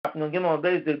Daf Nun Gimel and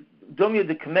Beis, the Dumya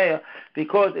de Kameya,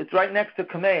 because it's right next to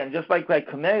Kameya, and just like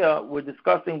Kameya, we're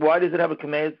discussing why does it have a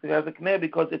Kameya? It has a Kameya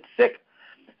because it's sick.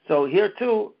 So here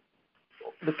too,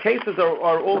 the cases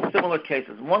are all similar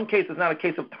cases. One case is not a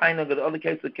case of tainug, the other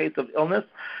case is a case of illness.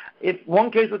 If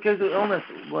one case is a case of illness,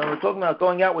 when we're talking about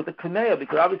going out with the kameya,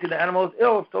 because obviously the animal is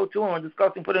ill, so too when we're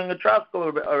discussing putting a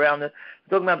traskol around it,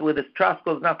 we're talking about where this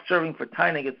traskol is not serving for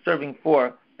tainug, it's serving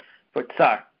for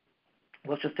tsar.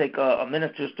 Let's just take a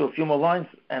minute just to a few more lines,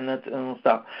 and we'll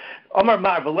stop. Omar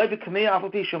Mar, Mar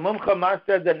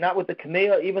said that not with the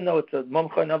kameya, even though it's a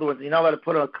mumcha, in other words, you're not allowed to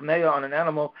put a kameya on an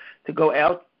animal to go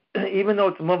out, even though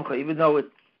it's a mumcha, even though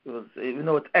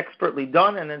it's expertly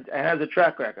done and it has a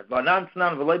track record. How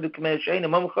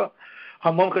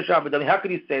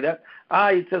could you say that?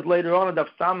 It says later on in Daf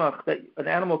Samach that an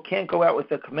animal can't go out with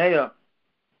a kameya.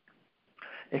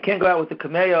 It can't go out with the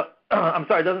kameya. I'm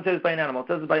sorry, it doesn't say this by an animal. It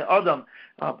says it by Adam.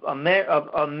 A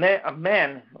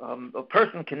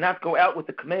person cannot go out with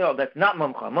the kameya that's not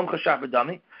mumcha. Mumcha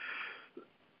shabadami.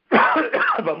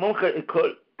 But mumcha it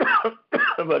could.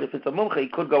 But if it's a mumcha, he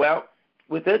could go out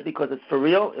with it because it's for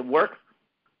real. It works.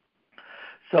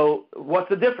 So what's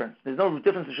the difference? There's no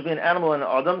difference. There should be an animal and an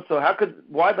adam. So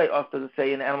why by us does it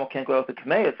say an animal can't go out with the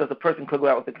kameya? It says a person could go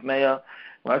out with the kameya.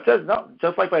 Well, it says no.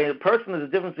 Just like by a person, there's a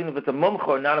difference between if it's a mumcha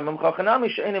or not a mumcha. Chanami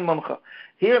she'ein mumcha.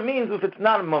 Here it means if it's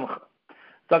not a mumcha.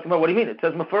 Talking about what do you mean? It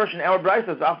says mafresh in our brayso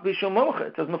says af b'shul mumcha.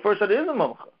 It says mafresh that it is a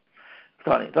mumcha.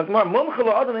 Talking about mumcha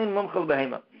la'adam ain't mumcha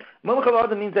l'behema. Mumcha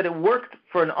la'adam means that it worked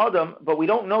for an adam, but we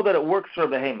don't know that it works for a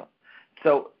behema.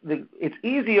 So it's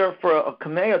easier for a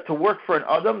kameya to work for an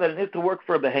adam than it is to work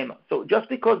for a behema. So just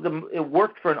because it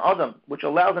worked for an adam, which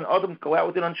allows an adam to go out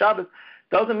with it on Shabbos,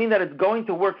 doesn't mean that it's going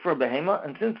to work for a behema.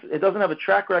 And since it doesn't have a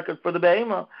track record for the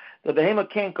behema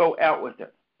can't go out with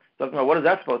it. So what is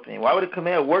that supposed to mean? Why would a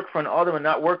kameya work for an adam and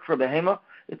not work for a behema?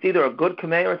 It's either a good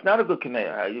kameya or it's not a good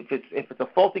kameya. If it's a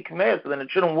faulty kameya, so then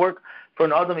it shouldn't work for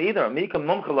an adam either. Mika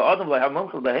mumcha la'adam la'hav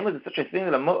mumcha l'behema. Is such a thing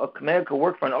that a kameya could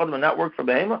work for an adam and not work for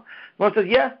behema? One says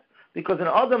yes, because an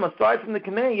adam, aside from the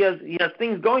kameya, he has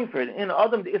things going for it. In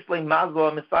adam, the islay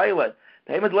mazla misayla.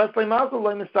 Behema less play mazla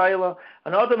like misayla.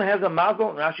 An adam has a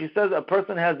mazla. Rashi says a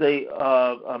person has a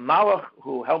malach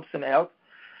who helps him out,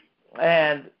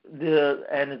 and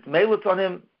it's meilutz on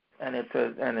him. And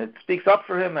it speaks up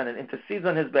for him and it intercedes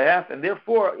on his behalf, and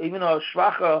therefore even a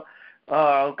shvacha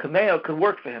kameya could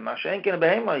work for him. Mashenkin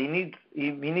behema, he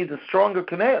needs a stronger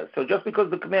kameya. So just because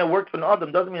the kameya worked for an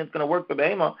adam doesn't mean it's going to work for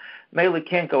behema. Meili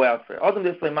can't go out for it. Adam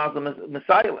dislay mazla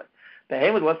misayla.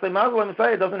 Behema dislay mazla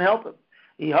misayla doesn't help him.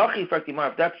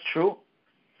 If that's true,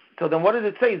 so then what does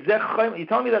it say? You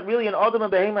tell me that really an adam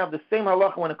and behema have the same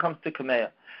halacha when it comes to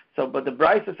kameya. So, but the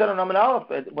Brisa said on Amin Aleph,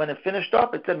 when it finished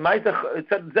up, it said,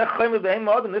 Zech Chaim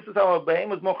Behema Adam. This is how a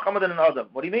Behema is more Chama than an Adam.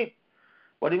 What do you mean?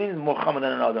 What do you mean it's more Chama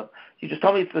than an Adam? You just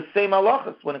told me it's the same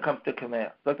halachas when it comes to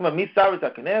Kameya. So, talking about Misar is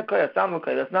a Kameya Kaya, a sandal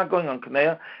Kaya. That's not going on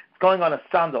Kameya. It's going on a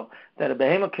sandal. That a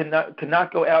Behema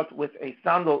cannot go out with a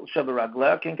sandal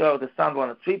Shebaragla, can't go out with a sandal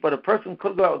on its feet, but a person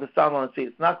could go out with a sandal on its feet.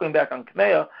 It's not going back on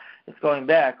Kameya. It's going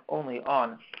back only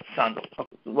on sandal.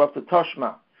 Okay, so what's the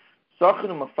Toshma? You're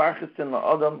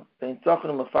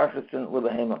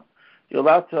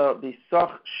allowed to be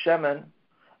sach shemen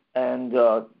and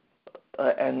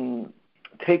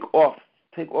take off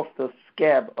the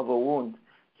scab of a wound.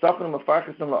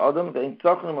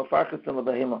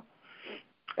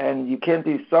 And you can't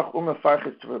be sach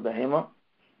umefarchis to a behema.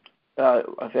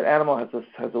 If an animal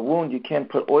has a wound, you can't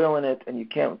put oil in it, and you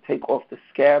can't take off the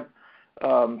scab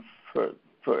for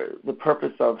the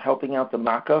purpose of helping out the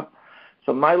makkah.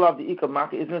 So my love, the Ika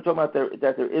Makkah, isn't it talking about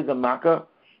that there is a Makkah?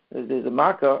 There's a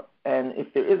Makkah, and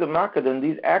if there is a Makkah, then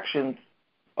these actions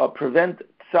prevent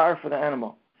tsar for the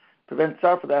animal.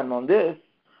 And this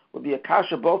would be a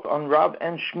kasha both on Rav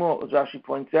and Shmuel, as Rashi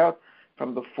points out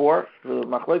from before. The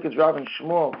Machlokes Rav and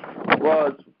Shmuel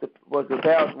was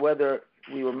about whether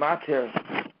we were matir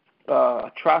a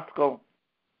traskol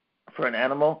for an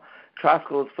animal.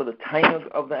 Traskol is for the tainug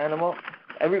of the animal.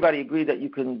 Everybody agreed that you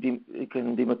can be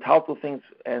metaltal things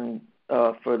and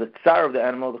for the tsar of the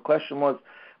animal. The question was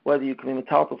whether you can be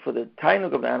metaltal for the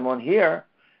tainug of the animal. And here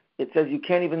it says you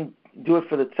can't even do it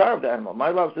for the tsar of the animal. My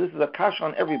love, so this is a kash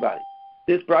on everybody.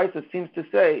 This brisa seems to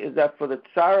say is that for the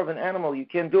tsar of an animal you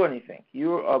can't do anything.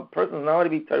 A person is not going to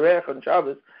be tareich on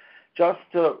Shabbos just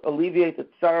to alleviate the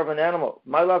tsar of an animal.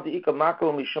 My love, the ika makkah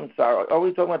mishum tsar. Are we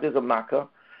talking about there's a makkah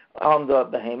on the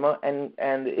behema, and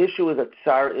the issue is a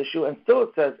tsar issue, and still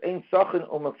it says ein sachin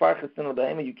umefarchisin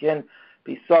behema. You can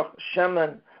be sach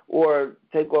shemen or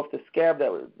take off the scab.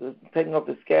 Taking off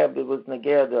the scab, it was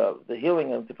negay the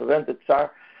healing and to prevent the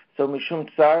tsar. So mishum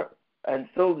tsar and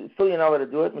still you're not allowed to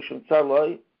do it. Mishum tsar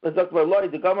loy. The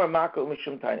gamar maka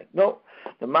mishum tainik. No,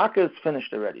 the maka is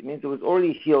finished already. It means it was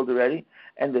already healed already,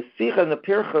 and the sicha and the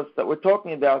pirchas that we're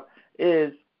talking about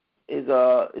is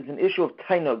an issue of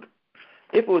tainug.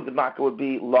 If the maka would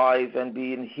be live and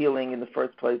be in healing in the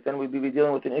first place, then we'd be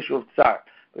dealing with an issue of tsar.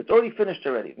 But it's already finished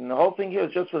already, and the whole thing here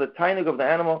is just for the tainug of the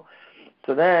animal.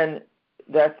 So then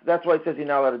that's why it says you're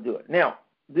not allowed to do it. Now,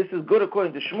 this is good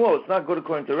according to Shmuel. It's not good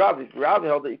according to Rav. If Rav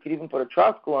held that you could even put a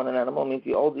trouskel on an animal, means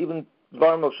even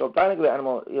dvarim of shaltanik of the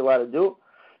animal you're allowed to do.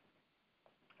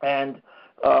 And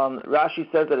Rashi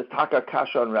says that it's taka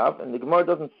kasha on Rav, and the Gemara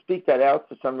doesn't speak that out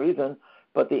for some reason.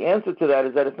 But the answer to that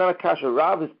is that it's not a kasha.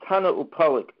 Rav is tana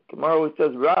upolik. Gemara always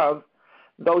says Rav,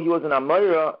 though he was an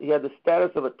Amayra, he had the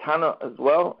status of a tana as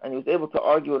well, and he was able to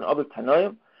argue in other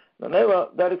tanoim.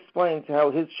 That explains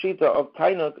how his shita of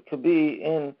tainuk could be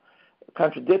in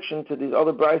contradiction to these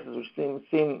other brises, which seem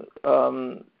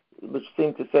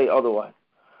to say otherwise.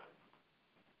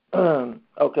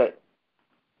 Okay.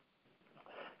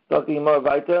 Dr. Yimar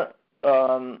Vaita,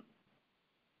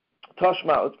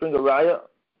 Toshma, let's bring a raya.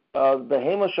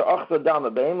 Behema she'achza dam,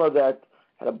 a behema that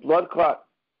had a blood clot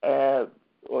or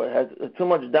has too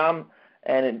much dam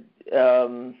and it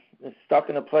is stuck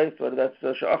in a place where that's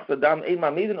she'achza dam.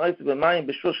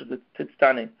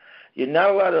 You're not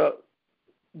allowed to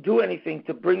do anything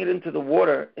to bring it into the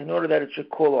water in order that it should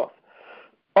cool off.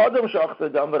 Adam she'achza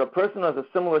dam, but a person has a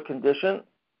similar condition.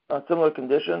 You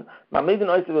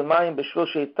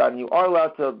are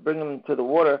allowed to bring him into the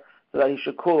water so that he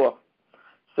should cool off.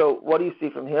 So what do you see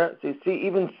from here? So you see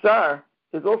even Tsar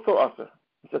is also Asr.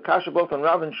 It's a kasha both on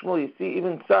Rav and Shmuel. You see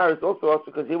even Tsar is also Asr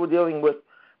because here we're dealing with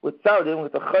Tsar, dealing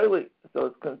with the Chayli.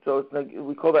 So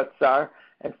we call that Tsar.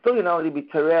 And still you're not allowed to be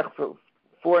Terech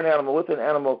for an animal, with an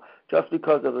animal, just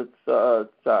because of its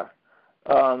Tsar.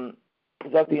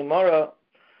 Is that the Gemara?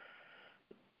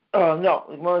 No,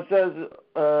 the Gemara says,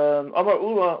 Amar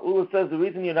Ula says the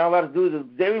reason you're not allowed to do it is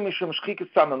Zeri Mishum Shchikas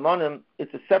Samamonim.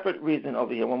 It's a separate reason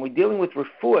over here. When we're dealing with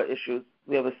refuah issues,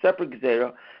 we have a separate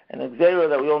Gzera, and a Gzera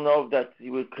that we all know that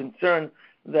you were concerned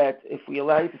that if we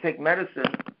allow you to take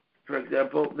medicine, for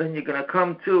example, then you're going to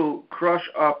come to crush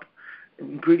up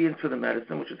ingredients for the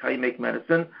medicine, which is how you make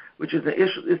medicine, which is the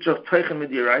issue of Teichen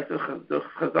Midiraisa, the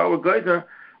Chazal were Geyser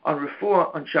on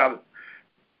refuah on Shabbat.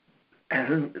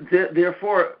 And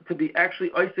therefore, to be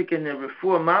actually Isaac in the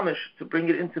refuah mamish to bring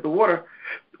it into the water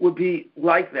would be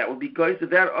like that. Would be guys to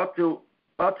that up to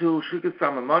shrikas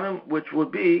samamanim, which would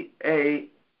be an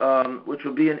issa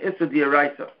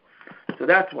diaraisa. So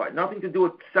that's why nothing to do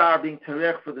with tsar being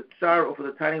terech for the tsar or for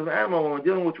the tiny of the animal. When we're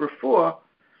dealing with refuah,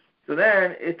 so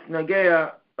then it's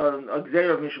nageya a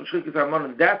gzeira of mishum shrikas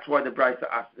samamanim. That's why the brisa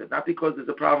asked it, not because there's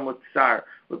a problem with tsar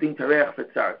with being terech for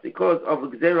tsar. It's because of a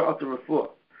gzeira of the refuah.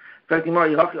 If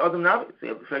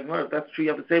that's true,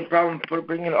 you have the same problem for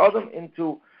bringing Adam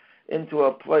into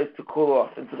a place to cool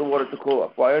off, into the water to cool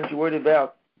off. Why aren't you worried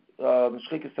about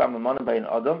Shchikas Samamanim by an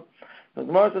Adam? The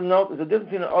Gemara says, no, there's a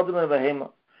difference between an Adam and a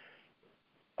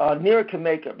Behema. Near a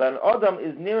Kemaker, but an Adam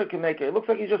is near a Kemaker. It looks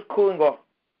like he's just cooling off.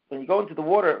 When you go into the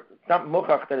water, it's not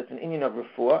Muchach that it's an Inyan of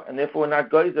Refuah, and therefore not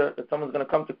Geyser that someone's going to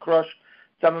come to crush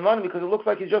Samamanim because it looks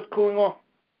like he's just cooling off.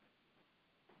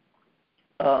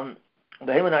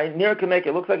 The Hemanai near can make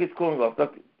it looks like it's cooling off.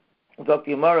 Dr.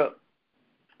 Yamara,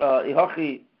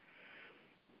 Ihachi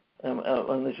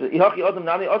Adam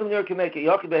Nami, Adam near can make it.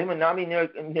 Ihachi Behema Nami near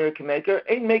can make it.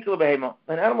 Ain't make it a Behema.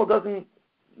 An animal doesn't.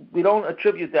 We don't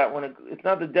attribute that when it's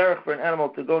not the derech for an animal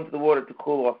to go into the water to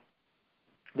cool off.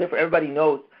 Therefore, everybody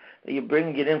knows that you're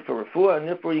bringing it in for refuah, and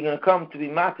therefore you're going to come to be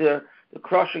matir the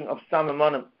crushing of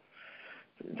samamanim.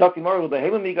 Dr. Yamara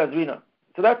Behema Migazrina.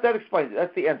 So that explains it.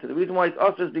 That's the answer. The reason why it's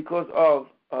usher is because of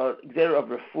Gzera of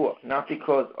refuah, not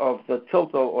because of the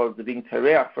tilto or the being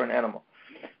tereach for an animal.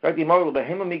 Are we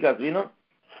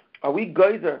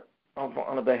geyser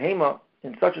on a behema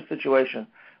in such a situation?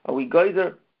 Are we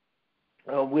geyser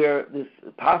where this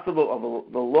possible of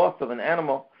the loss of an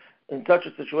animal in such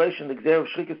a situation? The Gzera of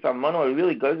shchikas samano are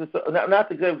really geyser? Not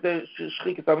the Gzera of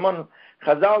shchikas samano.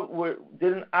 Chazal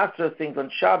didn't answer things on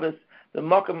Shabbos. The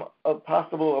makam of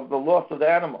possible of the loss of the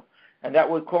animal, and that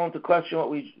would call into question what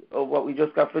we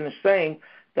just got finished saying,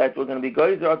 that we're going to be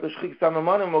geyser at the shchik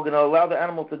samamanim, we're going to allow the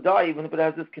animal to die even if it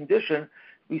has this condition.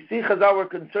 We see Chazal were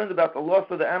concerned about the loss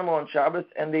of the animal on Shabbos,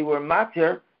 and they were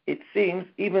matir, it seems,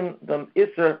 even the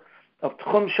iser of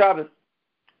tchum Shabbos,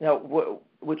 now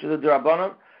which is a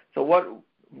drabanan. So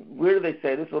where do they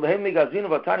say this? Well, the Megazin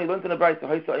of Atani learned in the Brayso.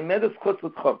 So Imedus chutz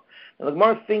with tchum. Now the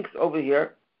Gemara thinks over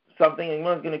here something, and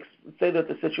Gemara is going to say that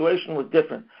the situation was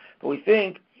different. But we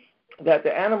think that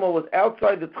the animal was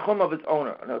outside the tchum of its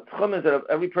owner. Now, tchum is that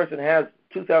every person has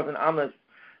 2,000 amas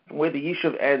from where the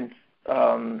yishuv ends,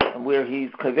 and where he's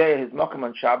kaveh his makam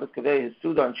on Shabbos, kaveh his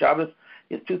suda on Shabbos.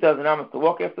 He has 2,000 amas to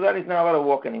walk. After that, he's not allowed to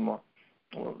walk anymore.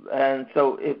 And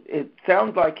so it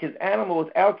sounds like his animal was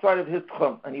outside of his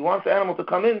tchum, and he wants the animal to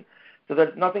come in so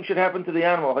that nothing should happen to the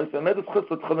animal. If the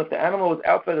animal was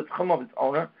outside the tchum of its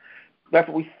owner, that's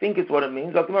what we think is what it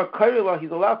means.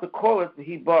 He's allowed to call it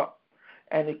hiba,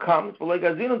 and it comes. We're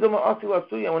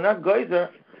not geyser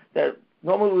that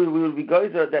normally we would be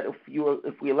geyser that if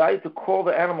we allow you to call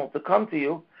the animal to come to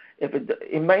you, if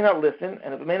it may not listen,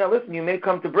 and if it may not listen, you may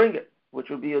come to bring it, which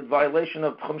would be a violation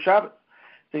of Tchum Shabbos.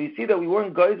 So you see that we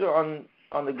weren't geyser on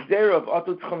the gzera of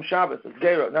Atu Tchum Shabbos, the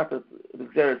gzera, not the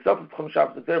gzera itself of Tchum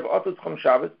Shabbos, the gzera of Atu Tchum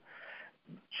Shabbos.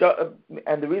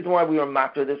 And the reason why we are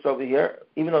matter this over here,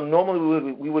 even though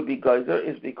normally we would be geyser,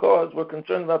 is because we're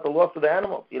concerned about the loss of the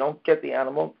animal. If you don't get the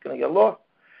animal, it's going to get lost.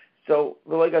 So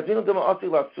and we're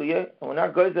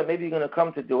not geyser, maybe you're going to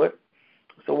come to do it.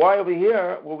 So why over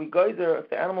here, were we geyser, if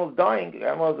the animal is dying, the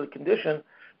animal has a condition,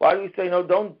 why do we say, no,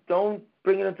 don't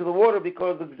bring it into the water,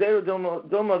 because the gzera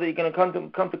dilma that you're going to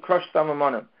come to crush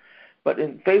Samamonim. But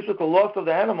in face with the loss of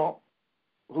the animal,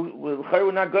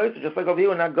 we're not geyser, just like over here,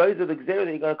 we're not geyser the gzera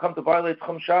that you're going to come to violate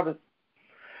Tchum Shabbos.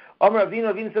 Amar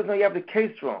Avinu says, no, you have the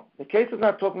case wrong. The case is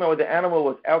not talking about where the animal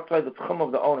was outside the tchum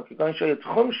of the owner. You're going to show you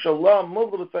Tchum Shalah,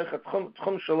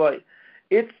 Tchum Shalai.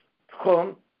 Its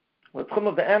tchum, the tchum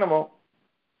of the animal,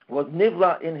 was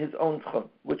nivla in his own tchum,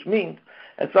 which means,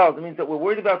 as follows, it means that we're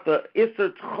worried about the iser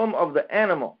tchum of the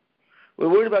animal. We're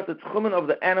worried about the tchumen of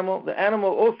the animal. The animal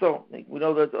also, we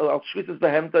know that al shvitas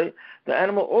behemtai, the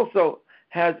animal also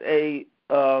has a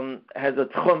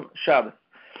tchum Shabbos.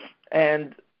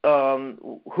 And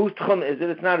whose tchum is it?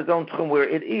 It's not his own tchum where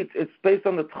it eats. It's based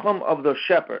on the tchum of the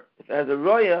shepherd. If it has a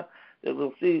roya, that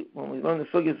we'll see when we learn the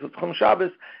sugyas of tchum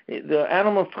Shabbos, the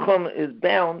animal's tchum is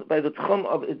bound by the tchum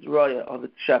of its roya, of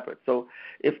its shepherd. So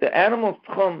if the animal's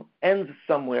tchum ends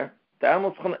somewhere,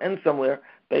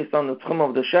 based on the tchum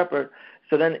of the shepherd,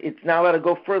 so then it's not allowed to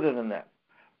go further than that.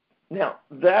 Now,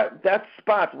 that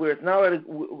spot where it's not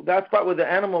that spot where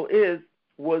the animal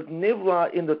was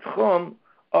nivla in the tchum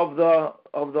of the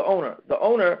owner. The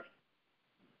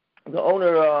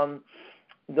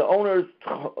owner's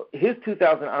his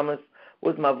 2,000 amas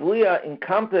was mavliya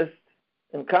encompassed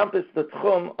the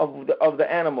tchum of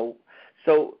the animal.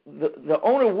 So the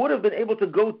owner would have been able to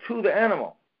go to the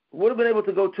animal. He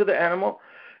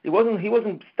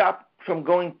wasn't stopped from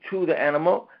going to the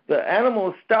animal. The animal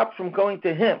was stopped from going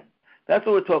to him. That's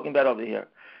what we're talking about over here.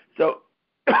 So,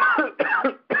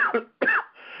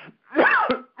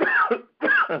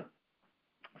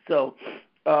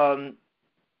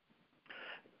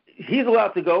 he's allowed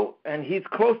to go, and he's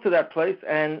close to that place,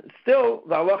 and still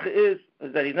the halacha is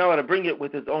that he's not allowed to bring it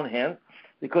with his own hands,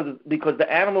 because the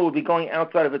animal will be going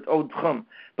outside of its own tchum.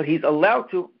 But he's allowed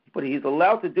to. What he's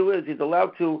allowed to do is he's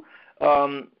allowed to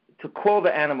call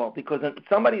the animal, because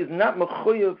somebody is not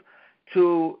mechuyev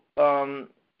to.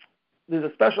 There's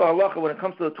a special halacha when it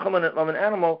comes to the tchum of an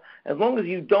animal. As long as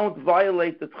you don't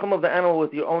violate the tchum of the animal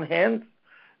with your own hands,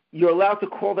 you're allowed to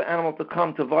call the animal to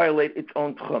come to violate its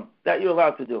own tchum. That you're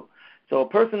allowed to do. So a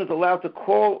person is allowed to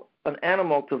call an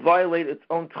animal to violate its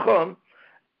own tchum,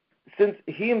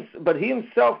 but he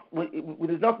himself,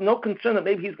 there's no concern that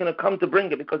maybe he's going to come to bring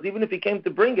it, because even if he came to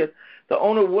bring it, the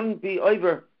owner wouldn't be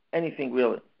over anything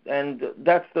really, and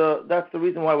that's the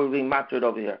reason why we're being mastered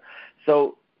over here.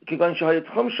 So is that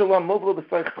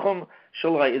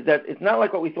it's not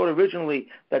like what we thought originally,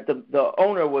 that the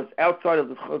owner was outside of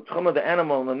the tchum of the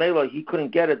animal, and the mela he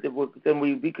couldn't get it. Then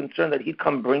we'd be concerned that he'd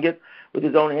come bring it with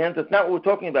his own hands. That's not what we're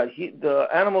talking about. The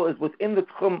animal is within the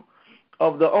tchum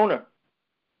of the owner,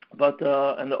 but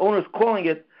and the owner's calling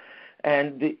it,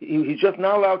 and he's just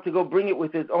not allowed to go bring it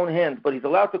with his own hands. But he's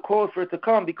allowed to call for it to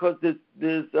come, because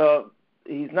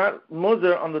he's not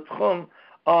muzer on the tchum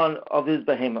of his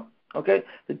behemoth. Okay,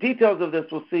 the details of this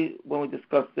we'll see when we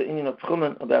discuss the inyan of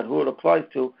tchumen, about who it applies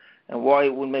to and why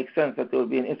it would make sense that there would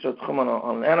be an isra of tchumen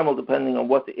on an animal, depending on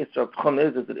what the isra of tchum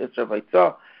is. Is it isra of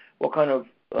haitzah? What kind of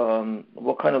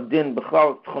din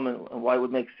b'chlal of tchumen, and why it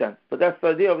would make sense. But that's the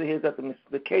idea over here, is that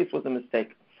the case was a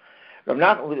mistake. It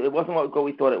wasn't what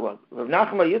we thought it was. Rav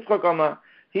Nachman Yitzchak Amar,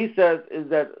 he says, is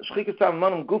that shchikas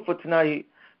ha'manim gufa tanahi,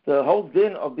 the whole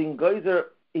din of being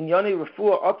geyser in Yoni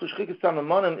Refuah Atu Shchikas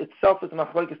Samamonim itself is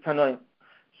Machlokes Tanoim.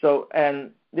 So,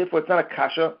 and therefore it's not a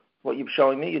kasha, what you're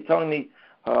showing me. You're telling me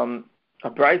a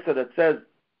brisa that says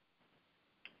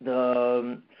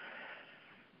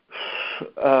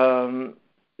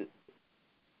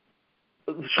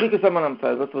Shchikas Haman, I'm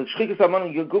sorry. Shchikas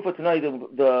Haman, your gufa tonight.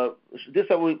 This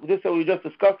that we just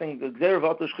discussing. The Gzeir of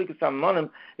Ato Shchikas Haman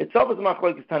itself is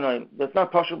Machlokes Tanaim. That's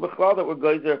not Pasha B'chlal that we're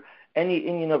geyser any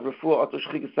Indian of Refuah Ato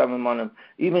Shchikas Haman.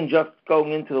 Even just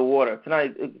going into the water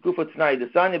tonight. Gufa tonight. The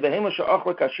Sanya Behema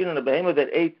Sha'achla Kashinan, the Behema that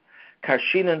ate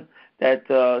Kashinan, that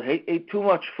ate too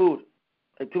much food.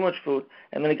 And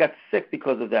then it got sick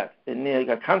because of that. It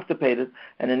got constipated,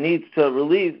 and it needs to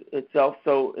relieve itself.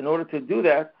 So in order to do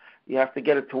that, you have to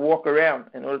get it to walk around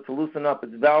in order to loosen up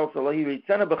its bowels. You're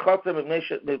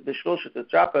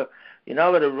now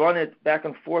let it run it back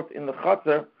and forth in the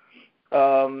chatzar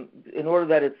in order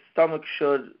that its stomach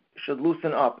should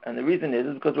loosen up. And the reason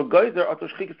is because we're geyser ato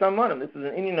shchikas hamanim. This is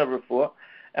an Indian of refuah,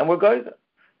 and we're geyser.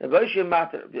 The Oishya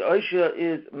matter. The Oishya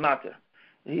is matter.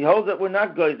 He holds that we're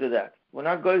not geyser that. We're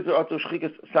not geyser ato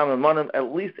shchikas hamanim,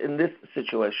 at least in this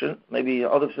situation. Maybe in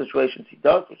other situations he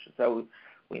does, which is how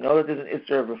we know that there's an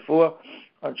Isser of Refuah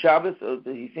on Shabbos.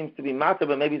 He seems to be matter,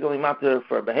 but maybe he's only matter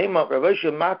for a behemoth. Rav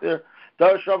Oishya matter.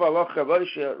 Darash Rav Halacha Rav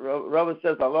Oishya. Rav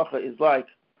says Halacha is like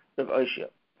Rav Oishya.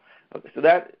 Okay, so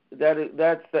that's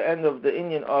the end of the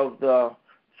Indian of the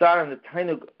Sar and the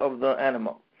Tainug of the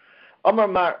animal. Amar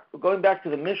Mar, going back to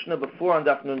the Mishnah before on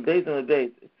Daf Nun Beis and the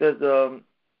Beis, it says,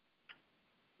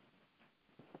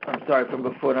 I'm sorry, from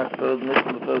before, not the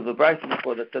Mishnah before, the Brisa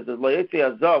before, that says, Lo Yetzi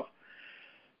Hazav,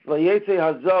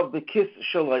 Hazav, the kiss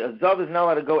shalai. Hazav is now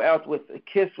allowed to go out with a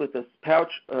kiss with a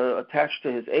pouch attached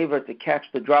to his aver to catch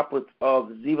the droplets of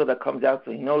ziva that comes out,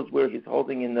 so he knows where he's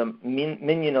holding in the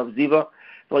minion of ziva.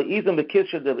 So he the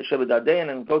kiss shebadadein,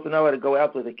 and goes now allowed to go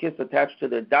out with a kiss attached to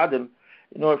the dadim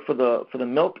in order for the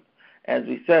milk. As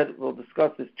we said, we'll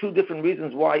discuss. There's two different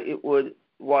reasons why it would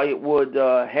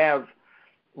have.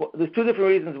 There's two different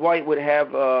reasons why it would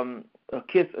have a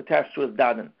kiss attached to his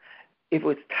dadim. If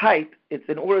it's tight, it's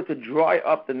in order to dry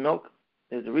up the milk.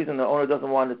 There's a reason the owner doesn't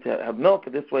want it to have milk.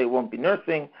 This way it won't be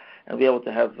nursing and be able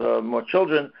to have more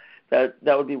children. That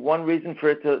would be one reason for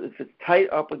it to, if it's tight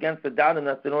up against the dadim,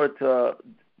 that's in order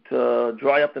to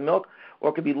dry up the milk. Or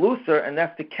it could be looser, and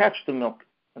that's to catch the milk.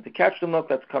 And to catch the milk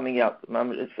that's coming out.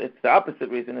 It's the opposite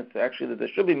reason. It's actually that there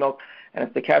should be milk, and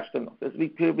it's to catch the milk. There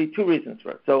could be two reasons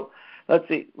for it. So let's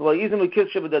see. Well, the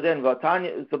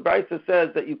Brisa says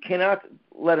that you cannot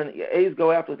let an A's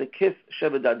go out with a kiss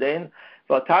shebadaden.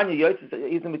 Either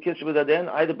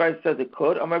Brisa says it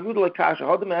could.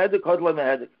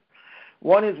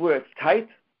 One is where it's tight.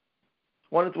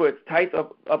 One is where it's tight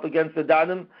up against the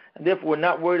dadim, and therefore we're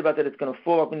not worried about that it's going to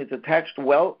fall off and it's attached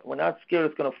well. We're not scared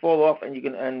it's going to fall off and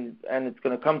it's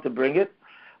going to come to bring it.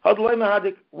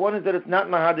 One is that it's not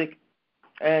mahadik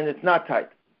and it's not tight.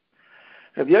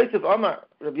 Rabbi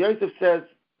Yosef says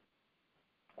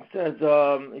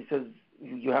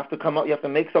you have to come up, you have to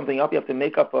make something up, you have to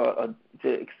make up to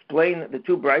explain the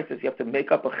two brises, you have to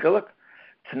make up a chiluk.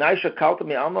 Tanaisha kalta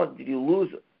me'alma, did you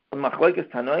lose a machlokes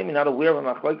tanoim? You're not aware of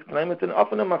a machlokes tanoim. It's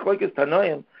often a machlokes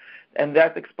tanoim, and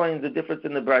that explains the difference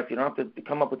in the brise. You don't have to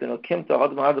come up with an okimta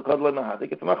had mahadik had lo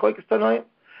mahadik. It's a machlokes tanoim.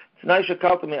 Tanaisha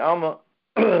kalta me'alma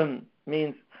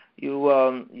means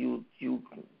you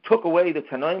took away the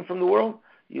tanoim from the world.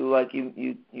 You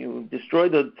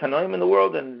destroyed the tanoim in the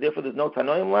world, and therefore there's no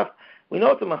tanoim left. We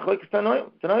know it's a machlokes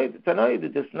tanoim. Tanoim, the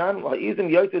disnan ha'izim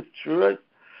yotzes truas.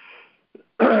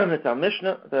 It's our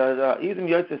Mishnah. The izim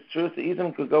yotzes truas. The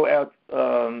izim could go out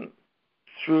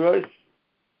truas.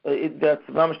 That's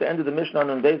mamish the end of the Mishnah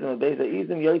on Beis and Beis. The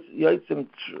izim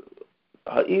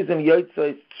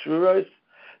yotzes truas.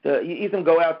 The izim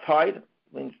go out tied.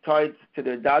 Means tied to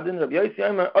their dadin. Rabbi Yossi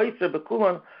Omer Oyser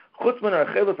Bekulan Chutzman or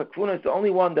Chelos Akfuna. The only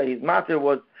one that his matter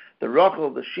was the rachel,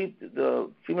 the sheep, the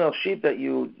female sheep that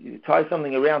you tie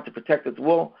something around to protect its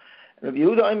wool. Rabbi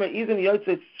Yehuda Omer Izim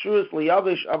Yotzes Truas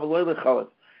Liyavish Avaloy Lechalas.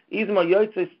 Izim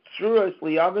Yotzes Truas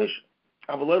Liyavish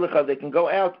Avaloy Lechalas. They can go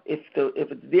out if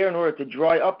it's there in order to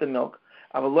dry up the milk.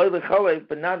 Avaloy Lechalas,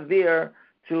 but not there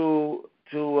to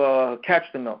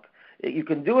catch the milk. You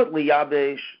can do it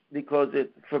liyabesh because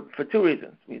for two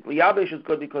reasons. Liyabesh is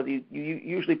good because you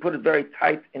usually put it very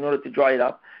tight in order to dry it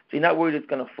up, so you're not worried it's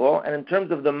going to fall. And in terms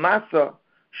of the masa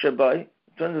shabai,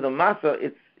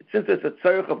 since it's a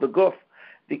tzarech of the guf,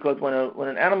 because when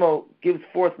an animal gives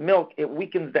forth milk, it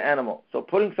weakens the animal. So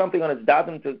putting something on its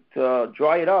dadim to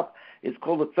dry it up is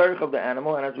called the tzarech of the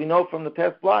animal. And as we know from the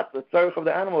past block, the tzarech of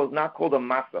the animal is not called a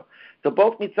masa. So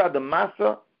both mitzad the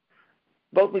masa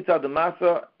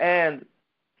and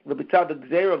the mitzad the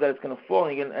gzeira that it's going to fall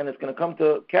and it's going to come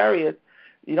to carry it,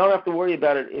 you don't have to worry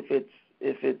about it if it's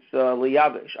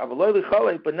liyavish. Avaloy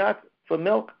lichalei, but not for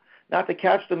milk, not to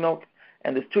catch the milk.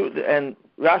 And there's two. And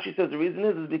Rashi says the reason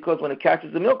is because when it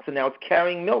catches the milk, so now it's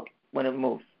carrying milk when it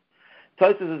moves.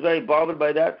 Tosis is very bothered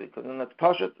by that because then that's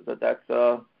pashut,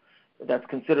 that's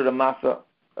considered a masa.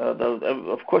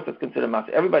 Of course, that's considered a masa.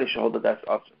 Everybody should hold that that's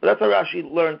asr. But that's how Rashi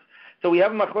learns. So we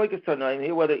have machlokes tanoim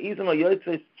here whether izim or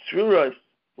yotzei truros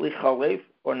lichalef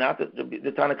or not.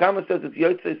 The Tanakama says it's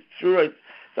yotzei truros,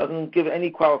 doesn't give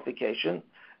any qualification,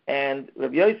 and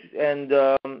Rabbi Yosef and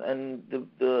the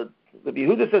Rabbi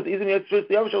Yehuda says izim yotzei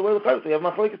truros liyav lichalef. So you have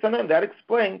machlokes tanoim. That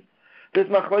explains this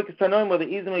machlokes tanoim whether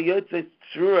izim or yotzei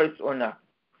truros or not.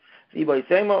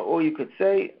 Or you could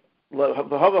say they're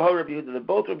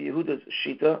both Rabbi Yehuda's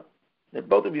shita. And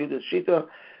well, the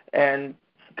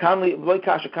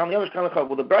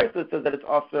Brisa says that it's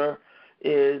offer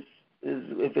is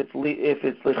if it's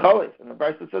lichalif, and the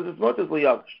Brisa says it's motes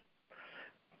liyavish.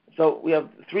 So we have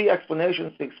three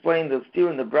explanations to explain the steer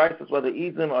in the Brisa whether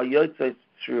izim or yotzei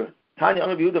true. Tanya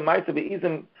Rabbi Yehuda ma'isa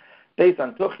beizim based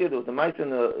on Tuchya. There was a ma'isa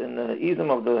in the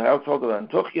izim of the household of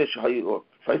Antuchya or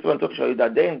Faisal Antuchya shayu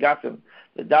dadein gasim.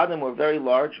 The dadim were very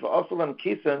large. V'asalam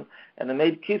kisim, and they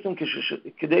made kisim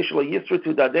kadesh lo yisru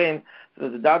to dadim, so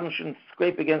that the dadim shouldn't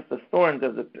scrape against the thorns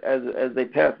as they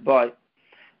pass by.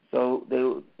 So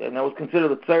and that was considered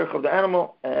the tzarech of the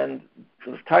animal, and it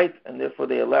was tight, and therefore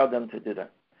they allowed them to do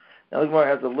that. Now the Gemara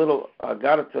has a little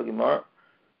Agadah to Gemara.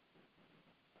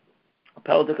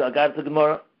 Apologetic Agadah to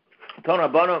Gemara. Tona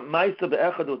Bana Maisa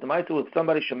be'echad with the Maisa with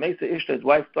somebody Shemesa Ishta, his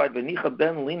wife died, V'nicha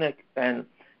ben Linek, and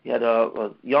he had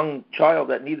a young child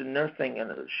that needed nursing,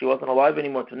 and she wasn't alive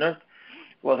anymore to nurse.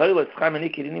 Well, he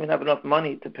didn't even have enough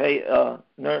money to pay a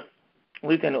nurse.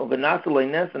 And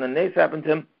a nes happened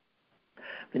to him.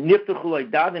 His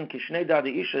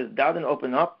dadin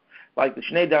opened up, like the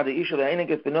Shnei Dada Isha,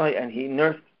 and he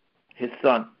nursed his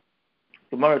son.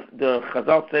 The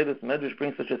Chazal say this, Medrash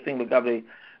brings such a thing, Begabe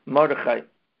Mordechai.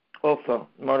 Also,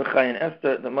 Mordechai and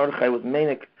Esther, the Mordechai was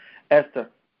Menik Esther.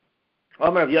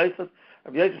 Amar of Yosef.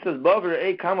 Rabbi Yosef says, look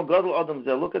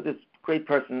at this great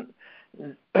person,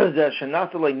 that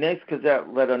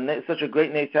such a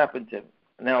great nace happened to him.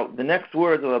 Now, the next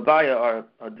words of Abaya are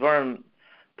Dvarim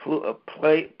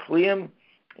Pliyim.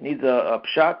 It needs a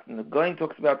pshat, and the Goin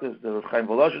talks about this, the Chaim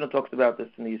Volozhin talks about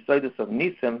this in the Yisodis of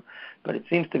Nisim, but it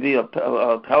seems to be a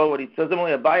pella what he says,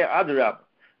 only Abaya Adarab.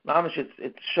 Mamish,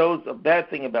 it shows a bad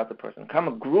thing about the person.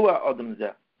 Kama Grua Adam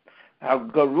Zeh. How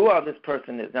garua this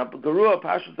person is. Now, garua,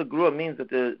 pashtus of garua means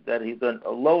that he's a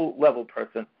low-level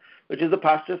person, which is a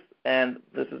pashtus, and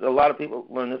this is a lot of people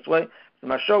learn this way. So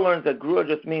Mashal learns that garua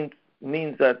just means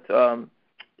that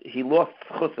he lost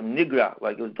chusim, nigra,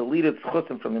 like it was deleted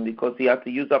chusim from him because he had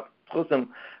to use up chusim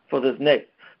for this name.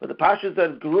 But the pashtus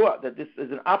says garua, that this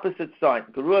is an opposite sign.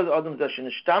 Garua is adam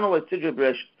zashinishtanu sidrei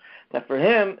bereshis. That for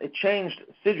him, it changed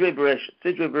sidrei bereshis.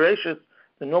 Sidrei bereshis,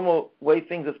 the normal way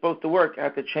things are supposed to work,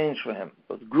 had to change for him.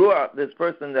 It grew up this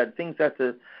person that things had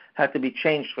to be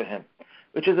changed for him,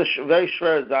 which is a very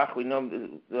shver zach. We know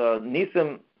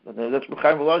nisim, that's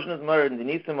Chaim Volozhin's murder, and the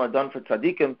nisim are done for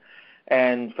tzaddikim,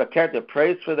 and fakert they're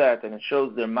praised for that, and it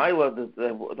shows their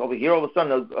ma'ila. Over here, all of a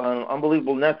sudden, an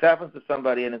unbelievable ness happens to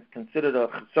somebody, and it's considered a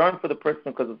concern for the person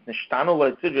because it's nishtanu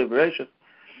like sidrei bereshis.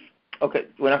 Okay,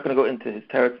 we're not going to go into his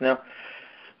teretz now.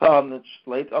 It's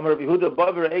late. Amar Rabbi Yehuda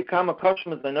Baver Ekama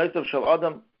Kashim is the noise of Shal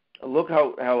Adam. Look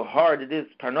how hard it is.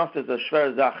 Parnas is a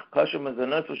shver zach. Kashim is the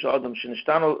noise of Shal Adam.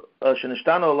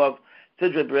 Shenistano love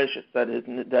Sidrei Bereshis. That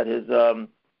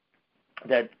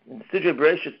Sidrei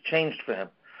Bereshis changed for him.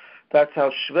 That's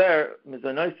how shver is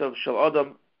the noise of Shal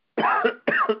Adam.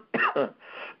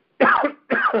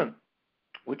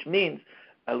 Which means,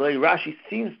 although Rashi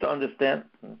seems to understand,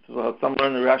 what some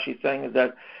learn the Rashi is saying is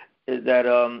that if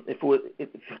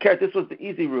this was the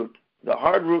easy route, the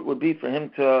hard route would be for him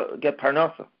to get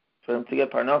parnasa,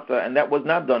 and that was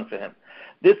not done for him.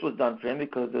 This was done for him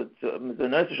because it's the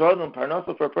nefesh adam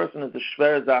parnasa for a person is a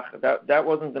shver zach. That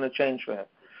wasn't going to change for him.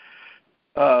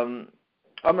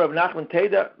 Amar of Nachman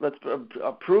Teda, let's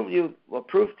prove to you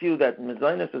that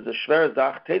mezainis is a shver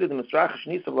zach. Teda the misrachish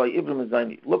nisav lo ibra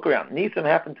mezaini. Look around, nisim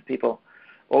happen to people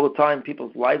all the time.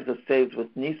 People's lives are saved with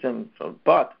nisim,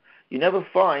 but you never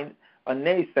find a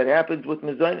nace that happens with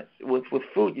mezainis, with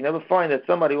food. You never find that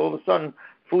somebody all of a sudden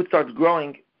food starts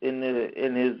growing in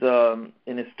his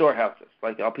storehouses,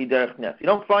 like al pi derech nes. You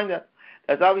don't find that.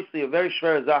 That's obviously a very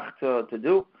shver zach to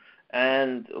do,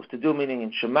 and to do meaning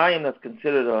in Shemayim that's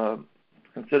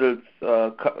considered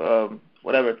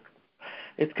whatever.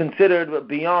 It's considered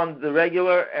beyond the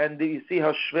regular, and you see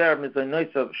how shver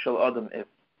mezainis of shel adam is.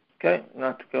 Okay,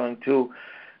 not going to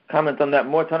comment on that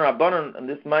more. Taner Rabbanan, and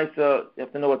this Maisa, you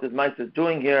have to know what this Maisa is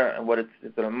doing here and what it's a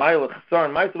Maisa with Chasar.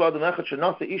 Maisa of Adam Echad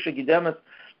Shenasa Isha Gidemes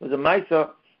was a Maisa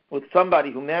with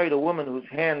somebody who married a woman whose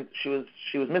hand she was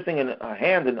missing a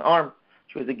hand, an arm.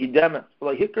 She was a Gidemes.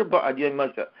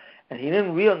 And he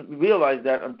didn't realize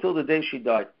that until the day she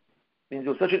died. It means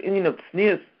there was such an Indian of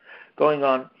tznius going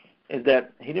on, is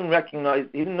that he didn't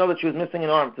know that she was missing an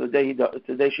arm to the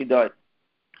day she died.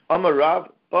 Amar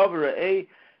Rav, we'll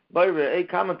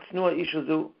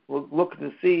look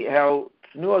to see how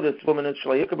tznuah this woman is.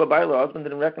 Her husband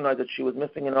didn't recognize that she was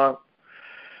missing an arm.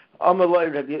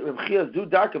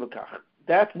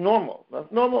 That's normal.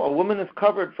 That's normal. A woman is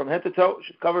covered from head to toe.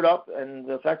 She's covered up, and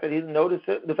the fact that he didn't notice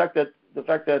it, the fact that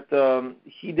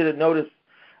he didn't notice.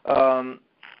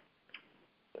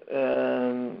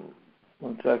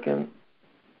 1 second.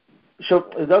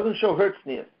 It doesn't show her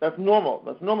tznius. That's normal.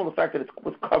 That's normal. The fact that it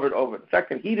was covered over. The fact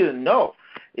that he didn't know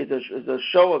is a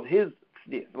show of his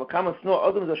tznius.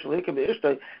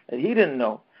 That he didn't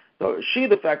know. So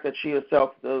the fact that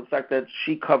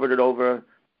she covered it over,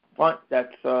 fine.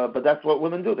 But that's what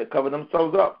women do. They cover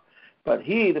themselves up. But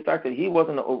the fact that he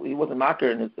wasn't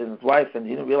makir in his wife, and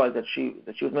he didn't realize that she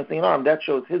was missing an arm, that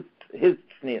shows his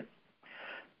tznius.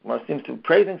 Mar seems to be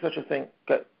praising such a thing.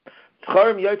 Okay.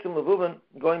 Going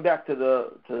back to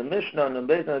the Mishnah and the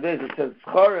Beis and the Beis, it says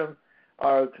Scharim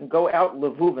can go out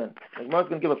levuvin. The Gemara is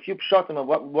going to give a few pshatim of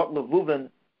what levuvin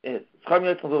is. Scharim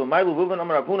yotzim levuvin. My levuvin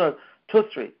amar Avuna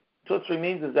tusri. Tusri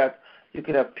means is that you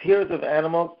could have pairs of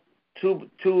animals. You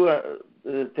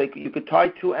could tie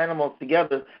two animals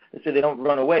together so they don't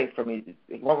run away from you.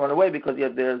 They won't run away because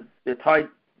they're tied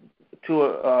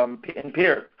in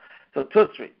pairs. So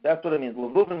tusri. That's what it means.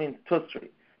 Levuvin means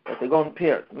tusri. That they go in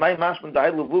pairs. My mashman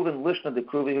da'id levuvin lishna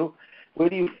dekruvihu. Where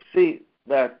do you see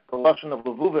that the lashon of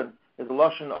levuvin is a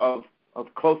lashon of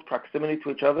close proximity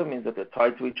to each other? It means that they're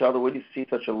tied to each other. Where do you see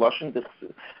such a lashon?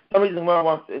 Some reason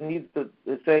why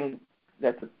it's saying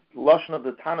that the lashon of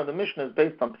the Tana of the Mishnah is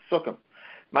based on pesukim.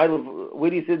 Where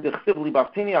do you see the chsiv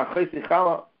libaftini achaysi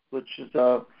chala, which is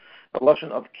a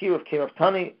lashon of kirav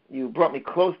tani? You brought me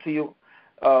close to you.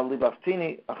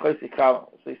 Libaftini achaysi chala.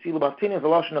 So you see, libaftini is a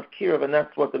lashon of kirav, and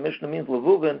that's what the Mishnah means.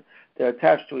 Levuvin, they're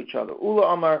attached to each other. Ula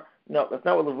amar, no, that's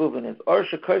not what levuvin is. Or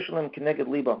shekoshelim keneged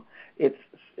libam. It's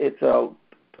a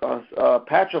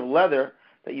patch of leather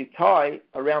that you tie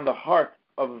around the heart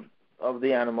of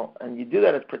the animal, and you do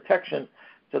that as protection.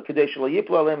 So kadesh lo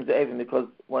yiplu alem ze'evim, because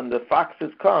when the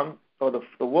foxes come or the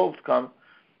wolves come,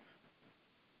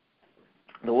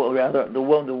 the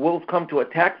wolves come to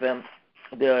attack them.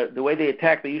 The way they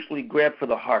attack, they usually grab for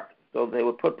the heart. So they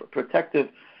would put protective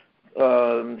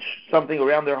something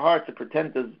around their heart to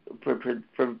prevent the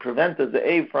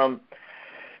Ze'ev from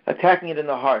attacking it in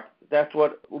the heart. That's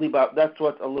what a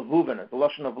levuvin is, the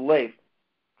lashon of leiv.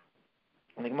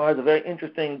 And the Gemara has a very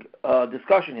interesting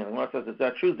discussion here. The Gemara says, is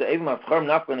that true? The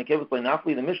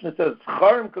Mishnah says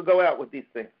Charim could go out with these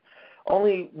things.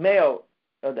 Only male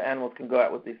the animals can go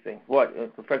out with these things. What?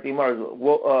 In fact, the Gemara is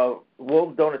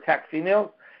wolves don't attack females.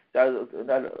 The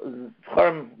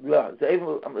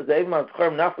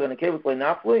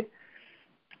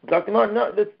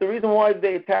reason why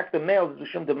they attack the males is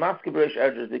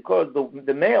because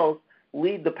the males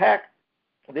lead the pack.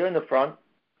 They're in the front,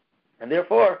 and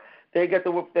therefore they get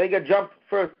jumped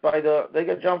first by the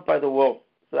wolves.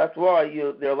 So that's why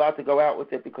they're allowed to go out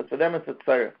with it, because for them it's a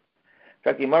tzara. In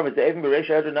fact,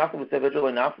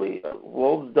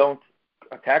 wolves don't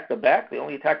attack the back; they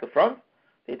only attack the front.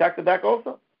 They attack the back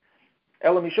also.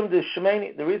 The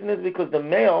reason is because the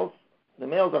males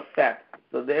are fat,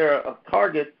 so they're a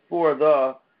target for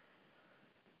the.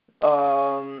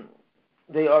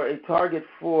 They are a target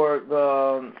for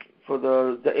the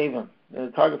Ze'evim. They're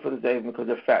a target for the Ze'evim because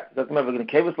they're fat. Doesn't matter.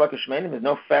 There's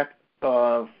no fat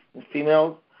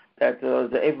females that the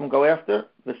Ze'evim go after.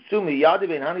 You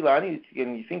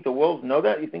think the wolves know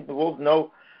that? You think the wolves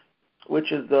know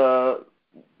which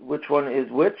one is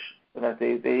which? And that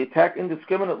they attack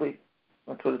indiscriminately.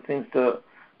 That's what it seems to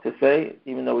say,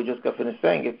 even though we just got finished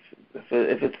saying if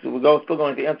it's we're still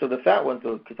going to answer the fat one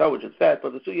to Kita, which is fat,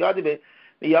 but the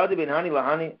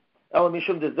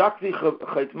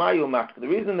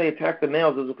reason they attack the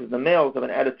males is because the males have an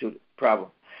attitude problem.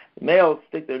 The males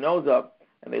stick their nose up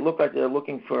and they look like they're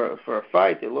looking for a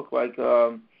fight. They look like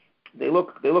they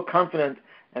look confident,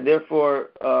 and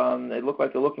therefore they look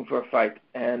like they're looking for a fight.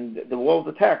 And the wolves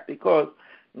attack because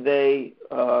they're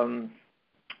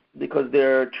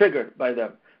triggered by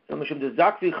them. So the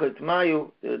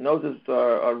noses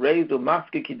are raised, and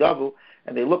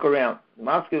they look around.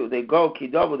 They go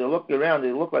kidavu, they look around,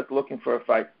 they look like they're looking for a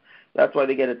fight. That's why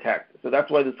they get attacked. So that's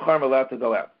why the Scharim are allowed to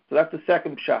go out. So that's the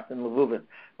second shot in Levuvin.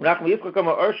 It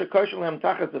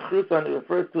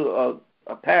refers to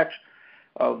a patch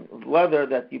of leather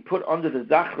that you put under the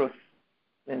zachrus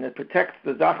and it protects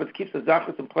the zachus, keeps the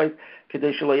zachus in place.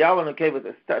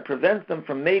 It prevents them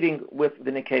from mating with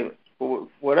the nekevus. For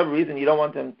whatever reason, you don't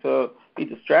want them to be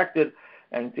distracted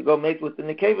and to go mate with the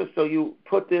nekevus, so you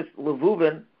put this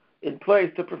levuvin in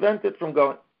place to prevent it from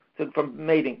from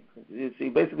mating. So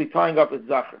you're basically tying up its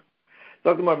zachus.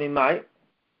 How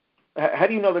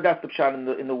do you know that that's the pshat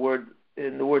in the word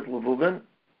levuvin?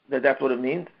 That's what it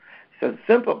means. He says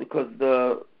simple, because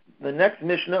the next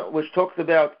Mishnah, which talks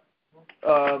about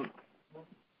the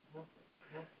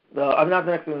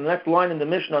next line in the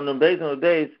Mishnah on the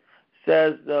days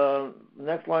says the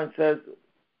next line says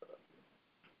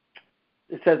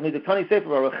Midikani Sefer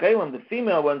Arachelim, the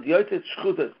female ones yotzet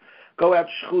shchuzas, go out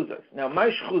shchuzas. Now my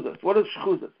shchuzas, what is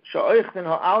shchuzas? Sha'oichin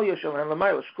ha'alya shalem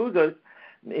l'mayla. Shchuzas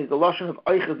is the lashon of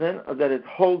oichazin, that it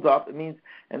holds up. It means,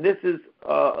 and this is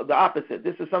the opposite.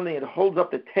 This is something that holds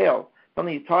up the tail,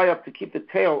 something you tie up to keep the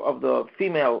tail of the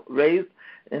female raised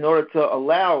in order to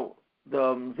allow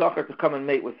the zachar to come and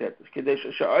mate with it.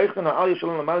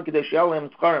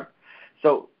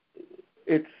 So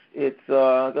its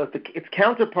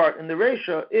counterpart in the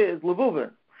Reisha is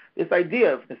levuvin. This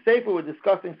idea of the Sefer, we're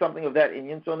discussing something of that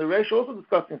inyan. So in the Reisha, also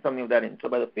discussing something of that inyan. So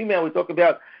by the female, we talk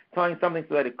about tying something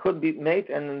so that it could be mate,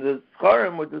 and in the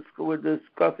Scharim, we're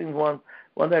discussing one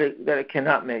that it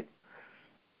cannot mate.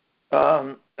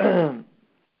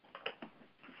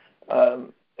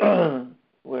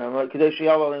 Where Kadesh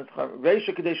Yalo and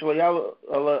Reisha Kadesh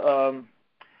Yalo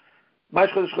Mash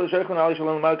Kadesh Sheikhon Ali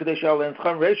Shalom Mal Kadesh Yalo and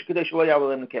Charim Reisha Kadesh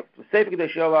Yalo and the Kep. The Sefer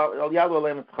Kadesh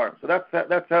Yalo and Charim. So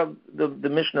that's how the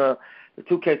Mishnah, the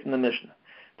two cases in the Mishnah.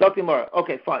 Talk to Gemara.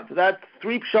 Okay, fine. So that's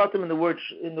three pshatim in the word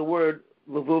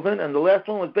levuvin, and the last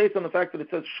one was based on the fact that it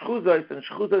says shchuzos, and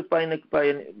shchuzos by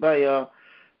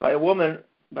a woman,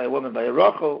 by a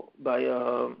rachel, by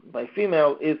a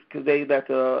female, is that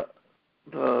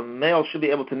the male should be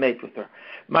able to mate with her.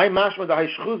 My mashma da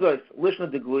shchuzos lishna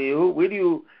degluyu. Where do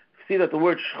you see that the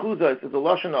word shchuzos is a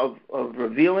lashon of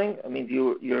revealing? I mean,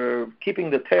 you're keeping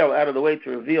the tail out of the way to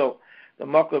reveal the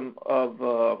makom of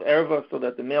erva, so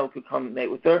that the male could come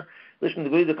mate with her. Lishna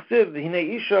degluyu the chsiv the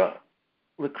hinei isha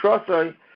l'krasai